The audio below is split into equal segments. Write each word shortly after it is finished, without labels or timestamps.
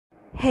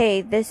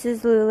Hey, this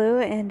is Lulu,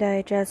 and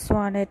I just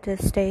wanted to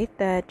state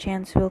that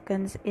Chance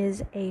Wilkins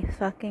is a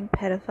fucking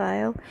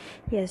pedophile.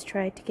 He has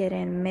tried to get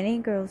in many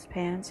girls'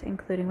 pants,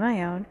 including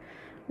my own,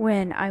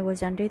 when I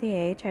was under the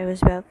age. I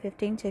was about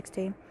 15,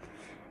 16.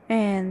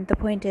 And the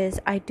point is,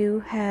 I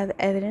do have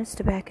evidence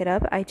to back it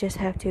up. I just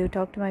have to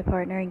talk to my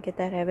partner and get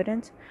that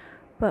evidence.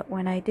 But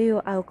when I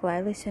do, I'll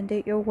gladly send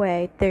it your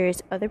way.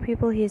 There's other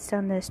people he's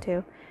done this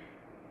to.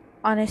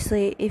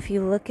 Honestly, if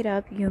you look it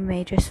up, you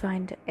may just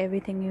find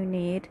everything you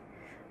need.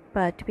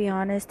 But to be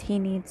honest, he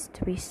needs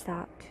to be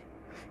stopped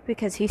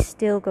because he's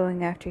still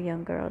going after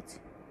young girls.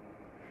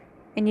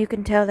 And you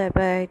can tell that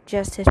by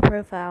just his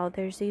profile.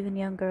 There's even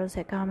young girls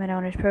that comment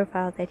on his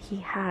profile that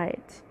he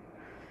hides,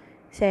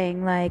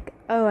 saying like,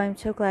 "Oh, I'm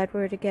so glad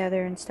we're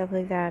together," and stuff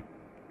like that.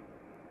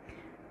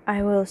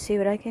 I will see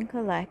what I can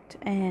collect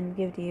and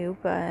give to you,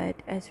 but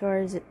as far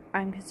as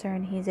I'm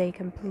concerned, he's a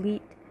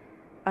complete,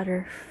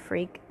 utter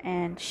freak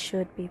and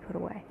should be put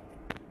away.